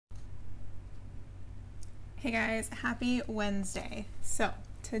Hey guys, happy Wednesday. So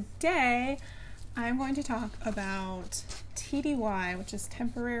today I'm going to talk about TDY, which is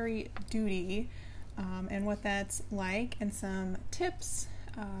temporary duty, and what that's like, and some tips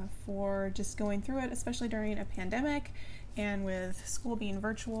for just going through it, especially during a pandemic and with school being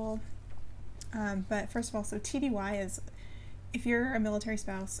virtual. But first of all, so TDY is, if you're a military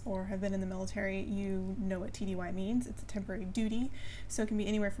spouse or have been in the military, you know what TDY means. It's a temporary duty, so it can be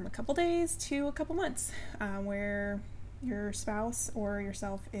anywhere from a couple days to a couple months, where your spouse or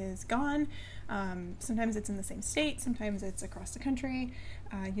yourself is gone. Sometimes it's in the same state, sometimes it's across the country.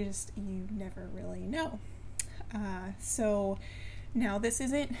 You never really know. So now this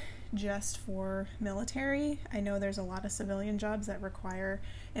isn't just for military. I know there's a lot of civilian jobs that require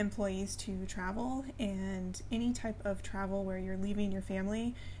employees to travel, and any type of travel where you're leaving your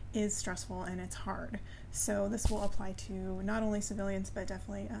family is stressful and it's hard. So this will apply to not only civilians, but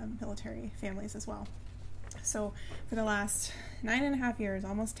definitely military families as well. So for the last 9.5 years,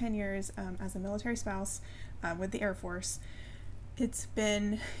 almost 10 years, as a military spouse with the Air Force, it's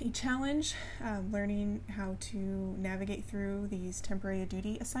been a challenge learning how to navigate through these temporary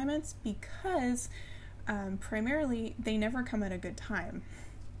duty assignments because primarily they never come at a good time.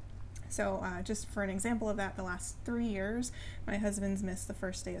 So just for an example of that, the last 3 years, my husband's missed the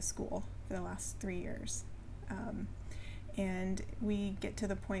first day of school for the last 3 years. And we get to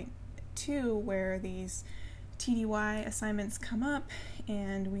the point too where these TDY assignments come up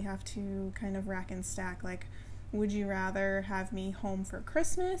and we have to kind of rack and stack, like, would you rather have me home for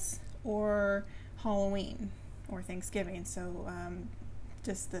Christmas or Halloween or Thanksgiving? So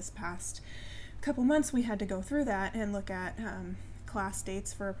just this past couple months we had to go through that and look at class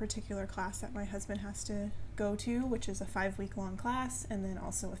dates for a particular class that my husband has to go to, which is a 5-week-long class, and then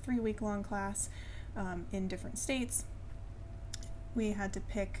also a 3-week-long class in different states. We had to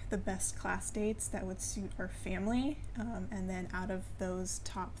pick the best class dates that would suit our family, and then out of those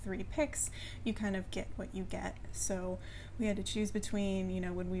top 3 picks, you kind of get what you get. So we had to choose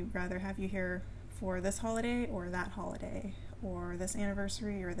between, would we rather have you here for this holiday or that holiday, or this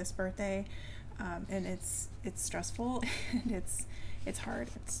anniversary or this birthday, and it's stressful and it's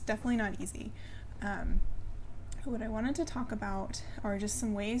hard. It's definitely not easy. What I wanted to talk about are just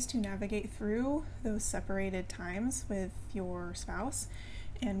some ways to navigate through those separated times with your spouse,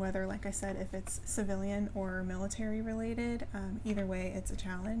 and whether, like I said, if it's civilian or military related, either way it's a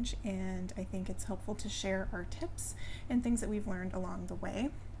challenge, and I think it's helpful to share our tips and things that we've learned along the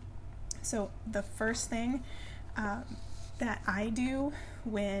way. So the first thing that I do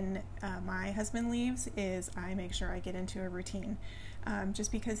when my husband leaves is I make sure I get into a routine,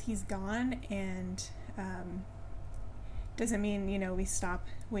 just because he's gone, and doesn't mean, we stop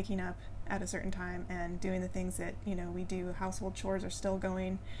waking up at a certain time and doing the things that, we do. Household chores are still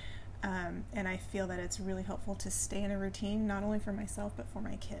going. And I feel that it's really helpful to stay in a routine, not only for myself, but for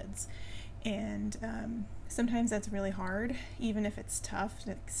my kids. And sometimes that's really hard, even if it's tough,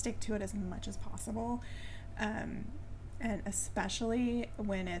 to stick to it as much as possible. And especially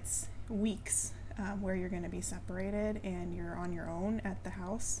when it's weeks where you're going to be separated and you're on your own at the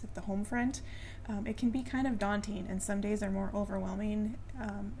house, at the home front, it can be kind of daunting, and some days are more overwhelming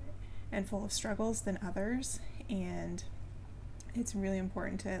and full of struggles than others, and it's really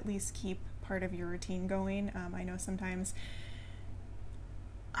important to at least keep part of your routine going. I know sometimes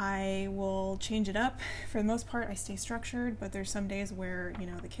I will change it up. For the most part, I stay structured, but there's some days where,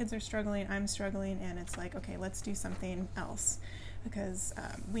 the kids are struggling, I'm struggling, and it's like, okay, let's do something else, because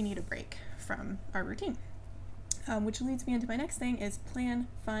we need a break from our routine. Which leads me into my next thing, is plan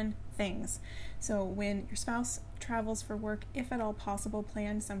fun things. So when your spouse travels for work, if at all possible,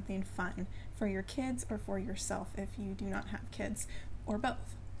 plan something fun for your kids or for yourself if you do not have kids, or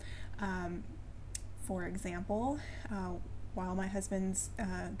both. For example, while my husband's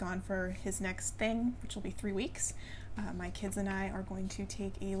gone for his next thing, which will be 3 weeks, my kids and I are going to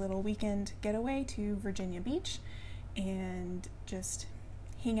take a little weekend getaway to Virginia Beach and just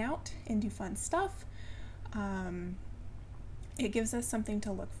hang out and do fun stuff. It gives us something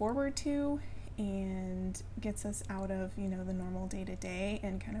to look forward to and gets us out of, the normal day-to-day,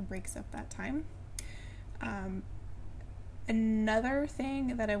 and kind of breaks up that time. Another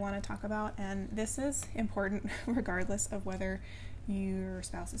thing that I want to talk about, and this is important regardless of whether your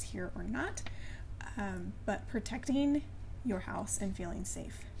spouse is here or not, but protecting your house and feeling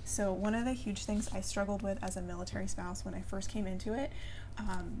safe. So one of the huge things I struggled with as a military spouse when I first came into it,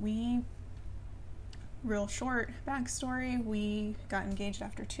 real short backstory, we got engaged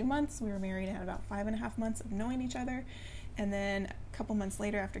after 2 months. We were married at about 5.5 months of knowing each other. And then a couple months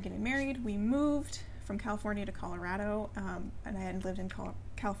later, after getting married, we moved from California to Colorado, and I hadn't lived in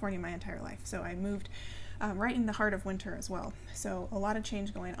California my entire life, so I moved right in the heart of winter as well. So a lot of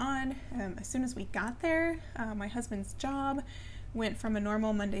change going on. As soon as we got there, my husband's job went from a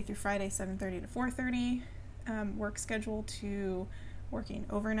normal Monday through Friday 7:30 to 4:30 work schedule to working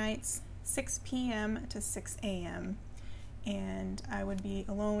overnights 6 p.m. to 6 a.m. and I would be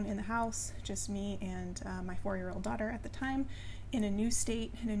alone in the house, just me and my 4-year-old daughter at the time, in a new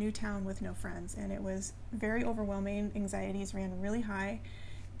state, in a new town with no friends, and it was very overwhelming. Anxieties ran really high,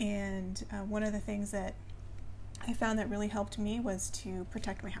 and one of the things that I found that really helped me was to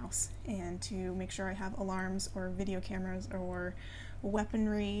protect my house and to make sure I have alarms or video cameras or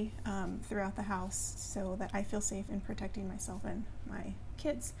weaponry throughout the house so that I feel safe in protecting myself and my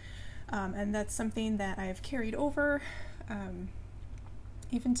kids. And that's something that I've carried over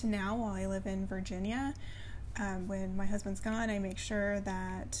even to now while I live in Virginia. When my husband's gone, I make sure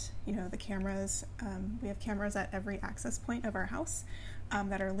that, the cameras, we have cameras at every access point of our house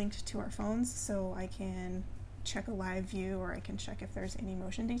that are linked to our phones, so I can check a live view or I can check if there's any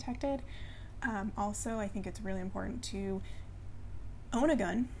motion detected. Also, I think it's really important to own a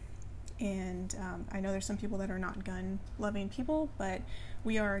gun. And I know there's some people that are not gun-loving people, but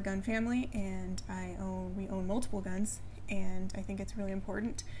we are a gun family, and we own multiple guns, and I think it's really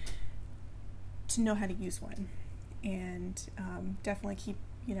important to know how to use one, and definitely keep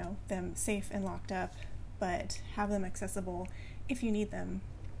them safe and locked up, but have them accessible if you need them.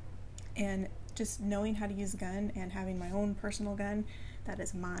 And just knowing how to use a gun and having my own personal gun that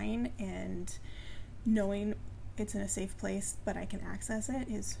is mine, and knowing it's in a safe place but I can access it,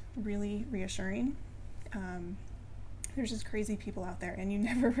 is really reassuring. There's just crazy people out there and you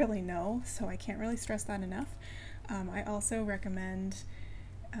never really know, so I can't really stress that enough. I also recommend,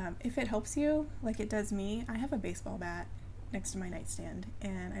 if it helps you like it does me, I have a baseball bat next to my nightstand,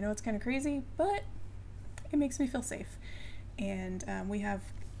 and I know it's kind of crazy, but it makes me feel safe. And we have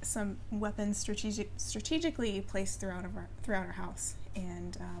some weapons strategically placed throughout our house,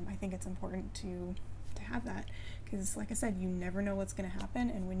 and I think it's important to have that, because like I said, you never know what's going to happen,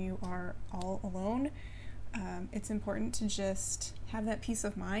 and when you are all alone, it's important to just have that peace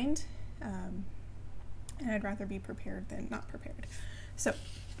of mind, and I'd rather be prepared than not prepared. So a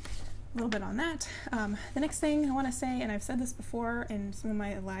little bit on that. The next thing I want to say, and I've said this before in some of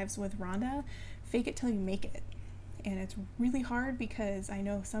my lives with Rhonda, fake it till you make it. And it's really hard because I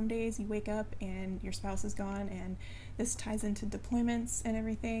know some days you wake up and your spouse is gone, and this ties into deployments and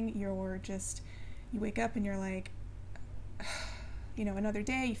everything. You wake up and you're like, another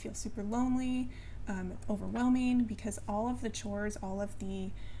day, you feel super lonely, overwhelming, because all of the chores, all of the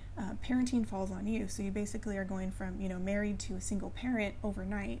parenting falls on you. So you basically are going from, married to a single parent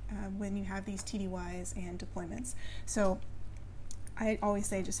overnight when you have these TDYs and deployments. So I always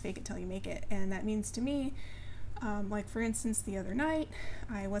say just fake it till you make it. And that means to me, like for instance, the other night,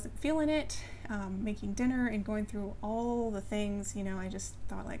 I wasn't feeling it, making dinner and going through all the things, I just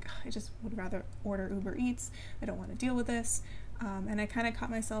thought I just would rather order Uber Eats. I don't want to deal with this. And I kind of caught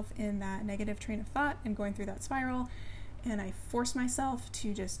myself in that negative train of thought and going through that spiral. And I forced myself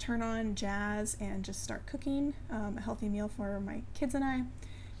to just turn on jazz and just start cooking a healthy meal for my kids and I.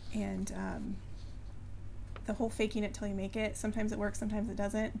 And the whole faking it till you make it, sometimes it works, sometimes it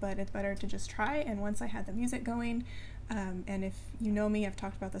doesn't, but it's better to just try. And once I had the music going, and if you know me, I've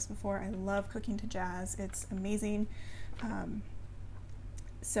talked about this before, I love cooking to jazz. It's amazing.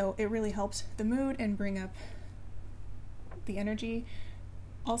 So it really helped the mood and bring up the energy.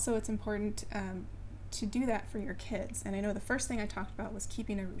 Also, it's important to do that for your kids. And I know the first thing I talked about was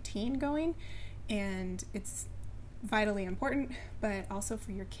keeping a routine going, and it's vitally important, but also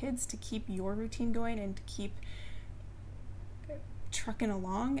for your kids to keep your routine going and to keep trucking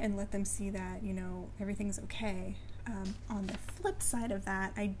along and let them see that, everything's okay. On the flip side of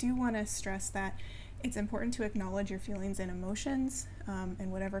that, I do want to stress that it's important to acknowledge your feelings and emotions,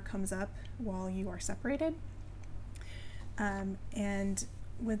 and whatever comes up while you are separated. And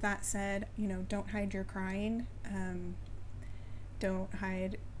with that said, don't hide your crying. Don't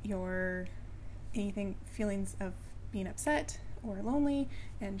hide your feelings of being upset or lonely,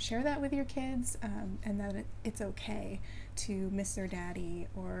 and share that with your kids, and that it's okay to miss their daddy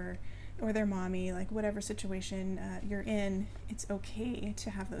or their mommy, like whatever situation you're in, it's okay to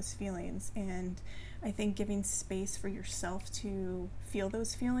have those feelings. And I think giving space for yourself to feel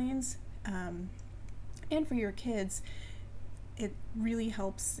those feelings, and for your kids, it really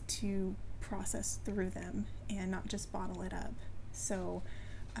helps to process through them and not just bottle it up. So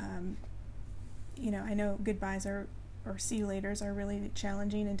I know goodbyes or see you laters are really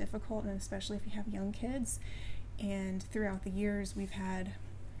challenging and difficult, and especially if you have young kids. And throughout the years, we've had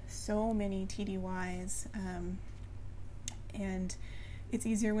so many TDYs, and it's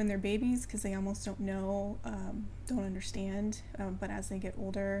easier when they're babies because they almost don't know, don't understand, but as they get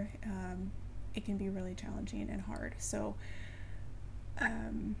older, it can be really challenging and hard. So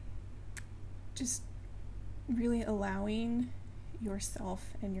just really allowing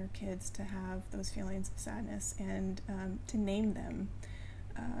yourself and your kids to have those feelings of sadness and to name them.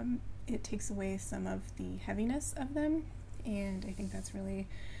 It takes away some of the heaviness of them, and I think that's really,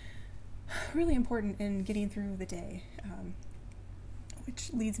 really important in getting through the day,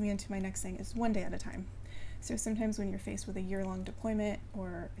 which leads me into my next thing is one day at a time. So sometimes when you're faced with a year-long deployment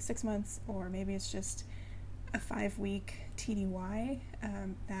or 6 months, or maybe it's just a 5-week TDY,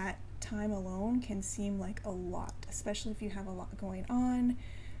 that time alone can seem like a lot, especially if you have a lot going on.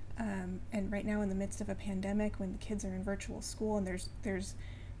 And right now in the midst of a pandemic, when the kids are in virtual school, and there's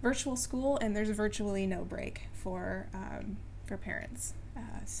virtual school and there's virtually no break for parents.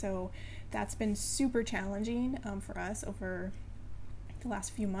 So that's been super challenging for us over the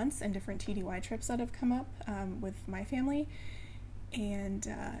last few months, and different TDY trips that have come up with my family. And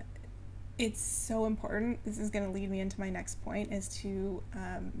it's so important. This is going to lead me into my next point, is to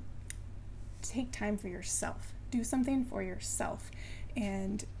take time for yourself. Do something for yourself.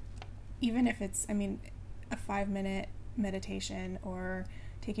 And even if it's, a 5-minute meditation, or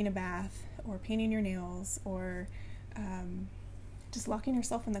taking a bath, or painting your nails, or just locking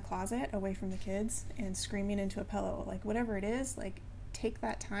yourself in the closet away from the kids and screaming into a pillow, like whatever it is, like take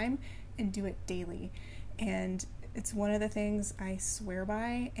that time and do it daily. And it's one of the things I swear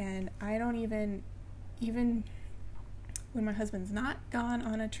by, and I don't even when my husband's not gone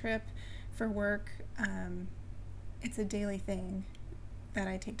on a trip for work, it's a daily thing that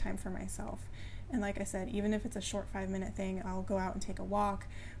I take time for myself. And like I said, even if it's a short 5-minute thing, I'll go out and take a walk,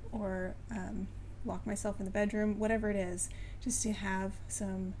 or lock myself in the bedroom, whatever it is, just to have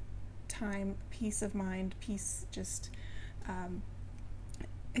some time, peace of mind, peace, just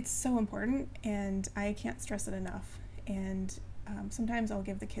it's so important, and I can't stress it enough. And sometimes I'll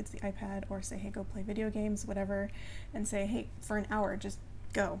give the kids the iPad, or say, hey, go play video games, whatever, and say, hey, for an hour, just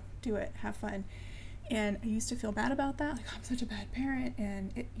go, do it, have fun. And I used to feel bad about that, like, oh, I'm such a bad parent,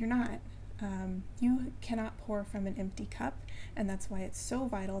 and you're not. You cannot pour from an empty cup, and that's why it's so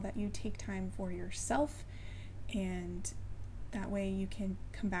vital that you take time for yourself, and that way you can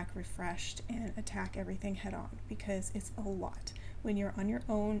come back refreshed and attack everything head on, because it's a lot. When you're on your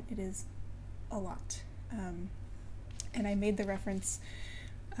own, it is a lot. And I made the reference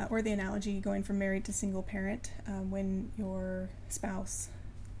or the analogy going from married to single parent when your spouse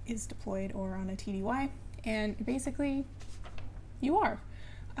is deployed or on a TDY, and basically you are.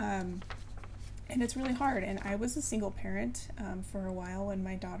 And it's really hard. And I was a single parent for a while when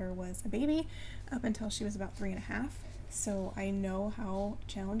my daughter was a baby, up until she was about 3.5. So I know how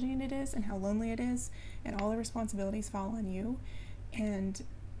challenging it is and how lonely it is, and all the responsibilities fall on you. And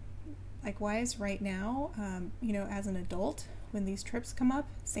likewise, right now, as an adult, when these trips come up,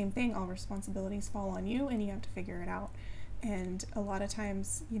 same thing, all responsibilities fall on you, and you have to figure it out. And a lot of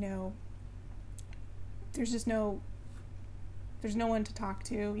times, there's no one to talk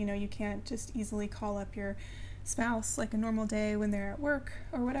to. You can't just easily call up your spouse like a normal day when they're at work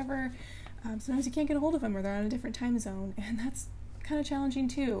or whatever. Sometimes you can't get a hold of them, or they're on a different time zone, and that's kind of challenging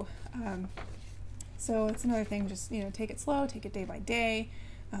too. So it's another thing, just, take it slow, take it day by day,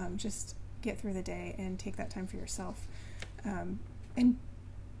 just get through the day and take that time for yourself. And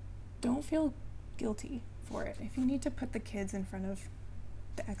don't feel guilty for it. If you need to put the kids in front of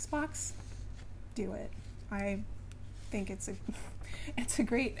the Xbox, do it. I think it's a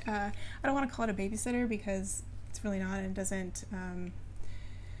great, I don't want to call it a babysitter, because it's really not, and it doesn't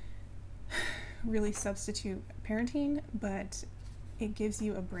really substitute parenting, but it gives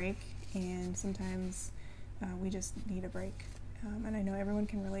you a break, and sometimes we just need a break. And I know everyone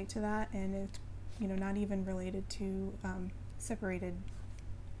can relate to that, and it's not even related to separated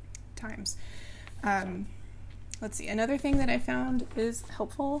times. Let's see, another thing that I found is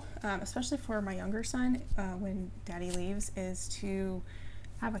helpful, especially for my younger son, when daddy leaves, is to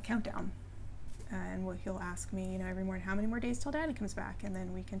have a countdown. And he'll ask me, every morning, how many more days till daddy comes back? And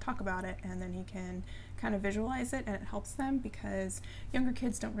then we can talk about it, and then he can kind of visualize it, and it helps them, because younger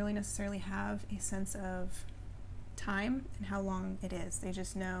kids don't really necessarily have a sense of time and how long it is. They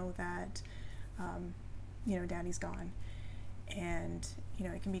just know that, daddy's gone, and,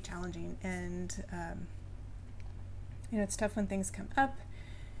 it can be challenging. And, it's tough when things come up,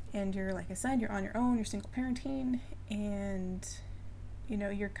 and you're, like I said, you're on your own, you're single parenting, and,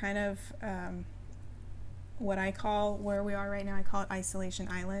 you're kind of, what I call, where we are right now, I call it Isolation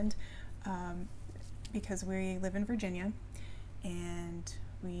Island, because we live in Virginia, and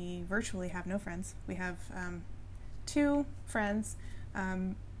we virtually have no friends. We have 2 friends,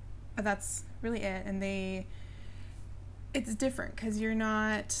 but that's really it. And it's different because you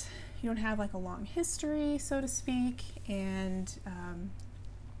don't have like a long history, so to speak. And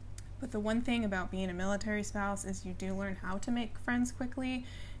but the one thing about being a military spouse is you do learn how to make friends quickly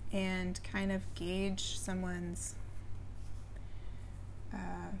and kind of gauge someone's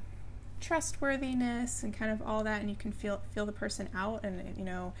trustworthiness and kind of all that, and you can feel the person out. And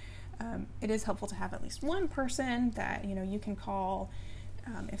it is helpful to have at least one person that you can call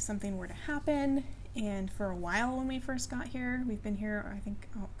if something were to happen. And for a while when we first got here, we've been here I think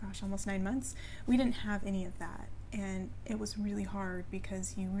almost 9 months, we didn't have any of that, and it was really hard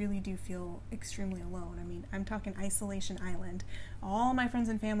because you really do feel extremely alone. I mean, I'm talking isolation island. All my friends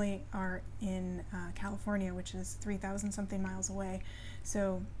and family are in California, which is 3,000 something miles away,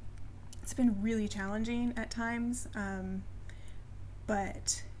 so it's been really challenging at times,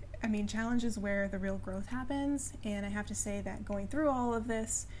 but I mean, challenge is where the real growth happens. And I have to say that going through all of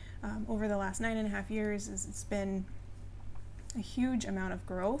this over the last 9.5 years, it's been a huge amount of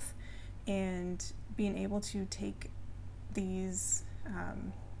growth, and being able to take these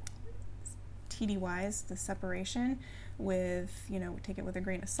TDYs, the separation, take it with a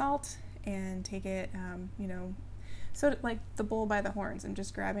grain of salt, and take it, so like the bull by the horns, and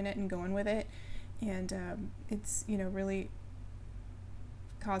just grabbing it and going with it. And it's, really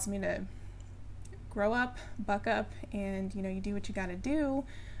caused me to grow up, buck up, and, you do what you gotta do.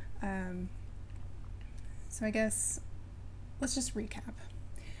 So I guess let's just recap.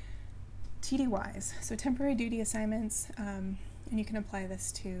 TDYs, so temporary duty assignments, and you can apply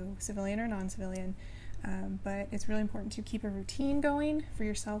this to civilian or non-civilian, but it's really important to keep a routine going for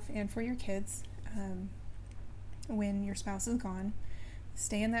yourself and for your kids when your spouse is gone.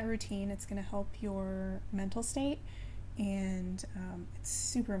 Stay in that routine. It's going to help your mental state, and it's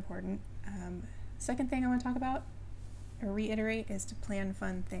super important. Second thing I want to talk about or reiterate is to plan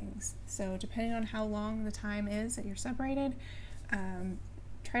fun things. So depending on how long the time is that you're separated,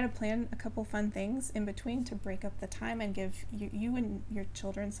 try to plan a couple fun things in between to break up the time and give you and your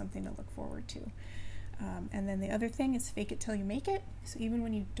children something to look forward to. And then the other thing is fake it till you make it. So even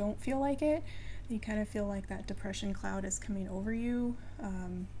when you don't feel like it, you kind of feel like that depression cloud is coming over you,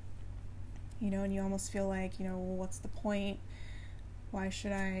 and you almost feel like, well, what's the point? Why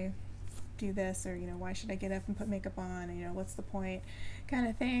should I do this? Or, why should I get up and put makeup on? And, what's the point? Kind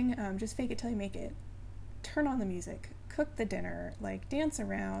of thing. Just fake it till you make it. Turn on the music. Cook the dinner. Like, dance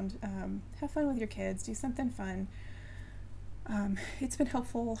around. Have fun with your kids. Do something fun. It's been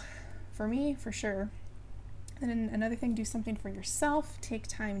helpful for me, for sure. And then another thing, do something for yourself. Take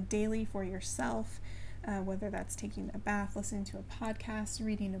time daily for yourself, whether that's taking a bath, listening to a podcast,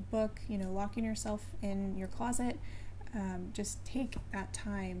 reading a book, locking yourself in your closet. Just take that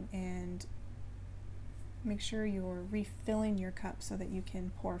time and make sure you're refilling your cup so that you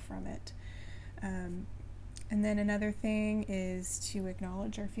can pour from it. And then another thing is to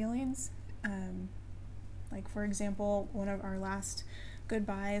acknowledge our feelings. Like, for example, one of our last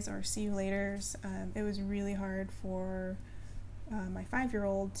goodbyes or see you laters, it was really hard for my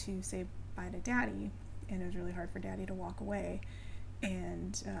 5-year-old to say bye to Daddy, and it was really hard for Daddy to walk away.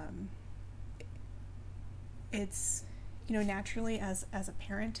 And it's, naturally as a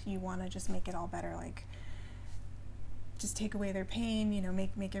parent, you want to just make it all better, like just take away their pain,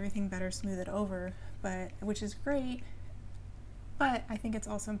 make everything better, smooth it over, which is great. But I think it's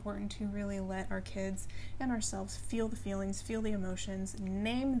also important to really let our kids and ourselves feel the feelings, feel the emotions,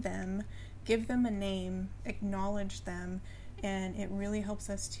 name them, give them a name, acknowledge them, and it really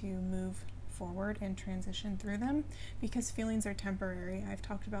helps us to move forward and transition through them, because feelings are temporary. I've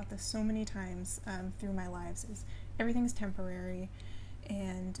talked about this so many times through my lives, is everything's temporary,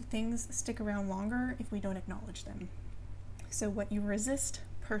 and things stick around longer if we don't acknowledge them. So what you resist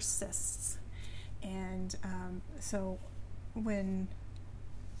persists. And so when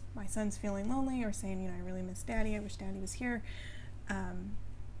my son's feeling lonely or saying, I really miss Daddy, I wish Daddy was here,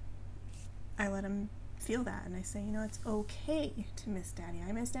 I let him feel that, and I say, it's okay to miss Daddy.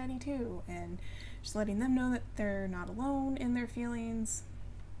 I miss Daddy too, and just letting them know that they're not alone in their feelings.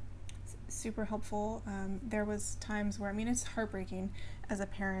 It's super helpful. There was times where, it's heartbreaking as a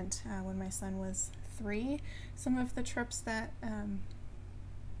parent when my son was 3, some of the trips that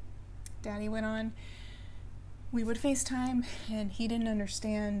Daddy went on, we would FaceTime, and he didn't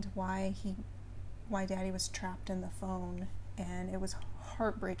understand why Daddy was trapped in the phone, and it was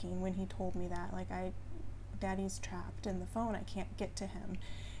heartbreaking when he told me that, Daddy's trapped in the phone, I can't get to him.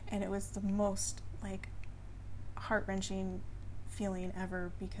 And it was the most heart-wrenching feeling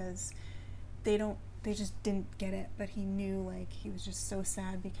ever, because they don't they just didn't get it, but he knew, like, he was just so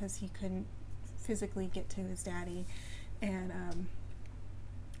sad because he couldn't physically get to his daddy. And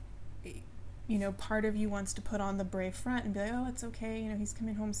you know, part of you wants to put on the brave front and be like, oh, it's okay, you know, he's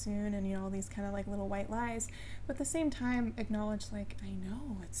coming home soon, and, you know, all these kind of like little white lies, but at the same time acknowledge, like, I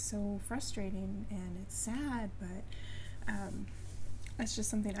know it's so frustrating and it's sad, but it's just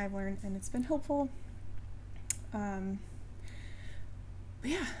something I've learned and it's been helpful. But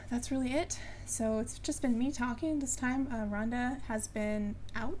yeah, that's really it. So it's just been me talking this time. Rhonda has been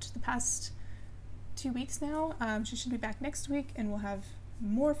out the past 2 weeks now. She should be back next week, and we'll have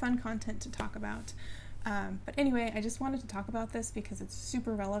more fun content to talk about. But anyway, I just wanted to talk about this because it's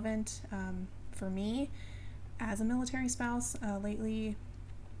super relevant for me as a military spouse. Lately,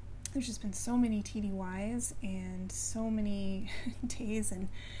 there's just been so many TDYs and so many days and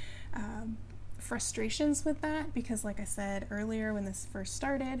frustrations with that, because like I said earlier when this first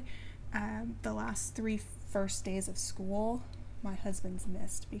started, the last 3 first days of school, my husband's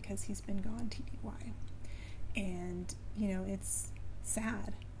missed because he's been gone TDY. And, you know, it's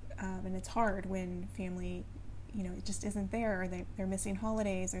sad, and it's hard when family, you know, it just isn't there, or they're missing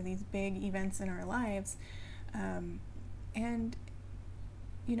holidays or these big events in our lives, and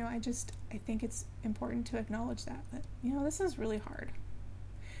you know, I think it's important to acknowledge that, you know, this is really hard,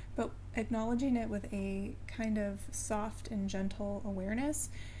 but acknowledging it with a kind of soft and gentle awareness,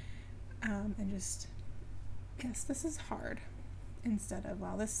 and just, yes, this is hard, instead of,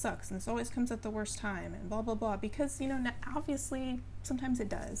 wow, this sucks and this always comes at the worst time and blah blah blah, because, you know, obviously sometimes it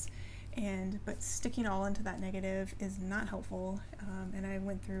does, but sticking all into that negative is not helpful. And I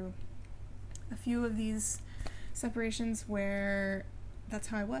went through a few of these separations where that's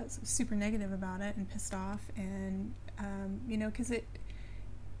how I was super negative about it and pissed off, and you know, because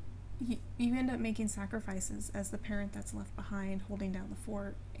you end up making sacrifices as the parent that's left behind holding down the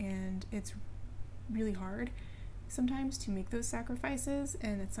fort, and it's really hard sometimes to make those sacrifices,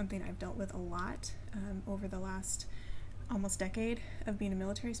 and it's something I've dealt with a lot over the last almost decade of being a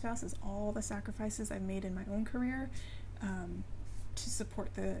military spouse, is all the sacrifices I've made in my own career to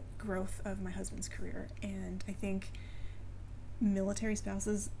support the growth of my husband's career. And I think military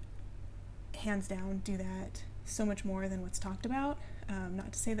spouses, hands down, do that so much more than what's talked about.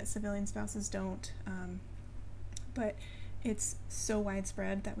 Not to say that civilian spouses don't, but it's so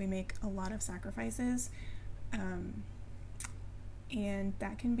widespread that we make a lot of sacrifices. And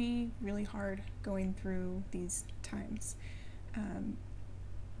that can be really hard going through these times.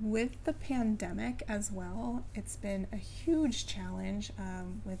 With the pandemic as well, it's been a huge challenge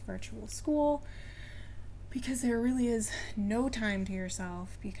with virtual school, because there really is no time to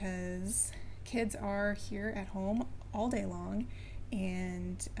yourself, because kids are here at home all day long,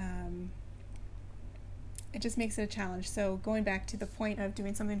 and it just makes it a challenge. So going back to the point of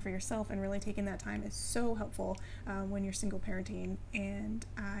doing something for yourself and really taking that time is so helpful when you're single parenting, and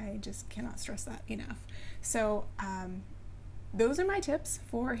I just cannot stress that enough. So those are my tips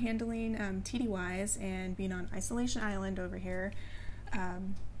for handling TDYs and being on Isolation Island over here.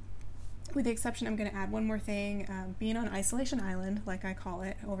 With the exception, I'm going to add one more thing, being on Isolation Island, like I call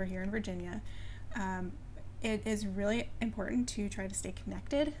it over here in Virginia. It is really important to try to stay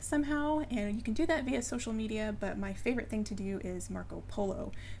connected somehow, and you can do that via social media, but my favorite thing to do is Marco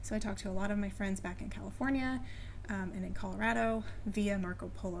Polo. So I talk to a lot of my friends back in California and in Colorado via Marco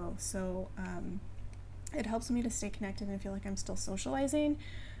Polo. So it helps me to stay connected and feel like I'm still socializing,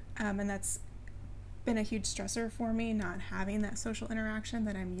 and that's been a huge stressor for me, not having that social interaction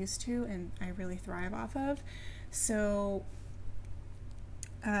that I'm used to and I really thrive off of. So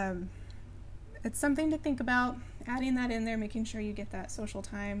it's something to think about, adding that in there, making sure you get that social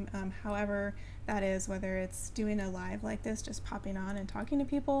time, however that is, whether it's doing a live like this, just popping on and talking to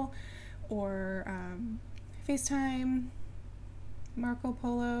people, or FaceTime, Marco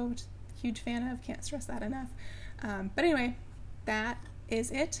Polo, which I'm a huge fan of, can't stress that enough. But anyway, that is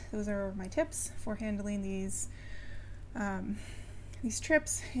it. Those are my tips for handling these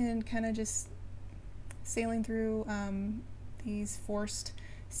trips and kind of just sailing through these forced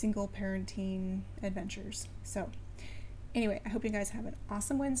single parenting adventures. So anyway, I hope you guys have an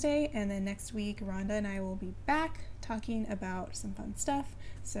awesome Wednesday, and then next week Rhonda and I will be back talking about some fun stuff.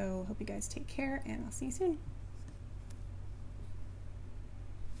 So hope you guys take care, and I'll see you soon.